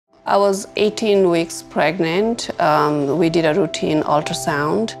I was 18 weeks pregnant. We did a routine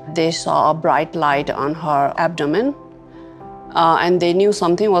ultrasound. They saw a bright light on her abdomen, and they knew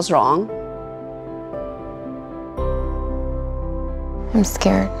something was wrong. I'm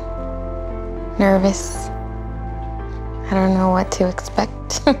scared, nervous. I don't know what to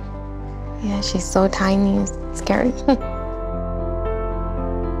expect. Yeah, she's so tiny, it's scary.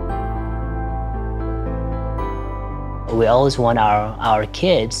 We always want our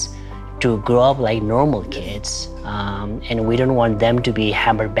kids to grow up like normal kids, and we don't want them to be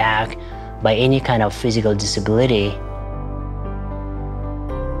hampered back by any kind of physical disability.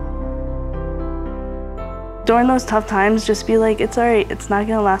 During those tough times, just be like, it's all right, it's not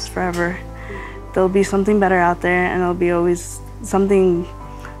gonna last forever. There'll be something better out there, and there'll be always something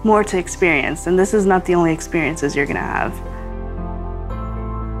more to experience, and this is not the only experiences you're gonna have.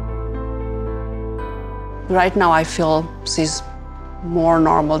 Right now, I feel she's more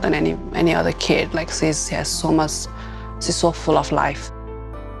normal than any other kid. Like she has so much, she's so full of life.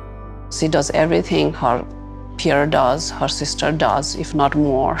 She does everything her peer does, her sister does, if not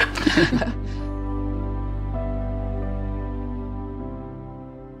more.